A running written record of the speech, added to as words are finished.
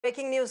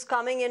Breaking news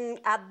coming in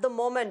at the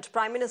moment.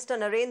 Prime Minister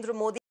Narendra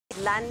Modi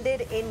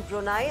landed in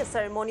Brunei. A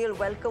ceremonial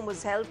welcome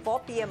was held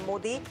for PM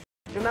Modi.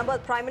 Remember,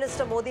 Prime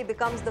Minister Modi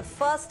becomes the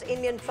first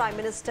Indian Prime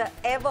Minister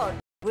ever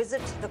to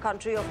visit the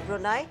country of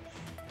Brunei.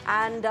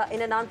 And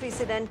in an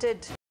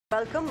unprecedented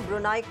welcome,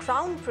 Brunei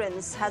Crown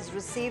Prince has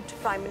received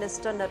Prime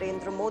Minister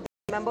Narendra Modi.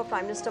 Remember,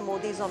 Prime Minister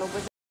Modi is on a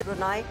visit to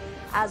Brunei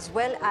as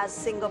well as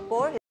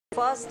Singapore. His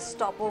first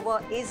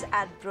stopover is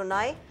at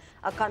Brunei,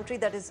 a country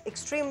that is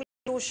extremely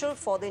crucial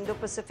for the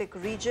Indo-Pacific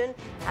region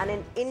and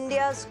in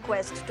India's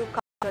quest to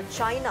counter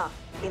China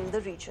in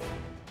the region.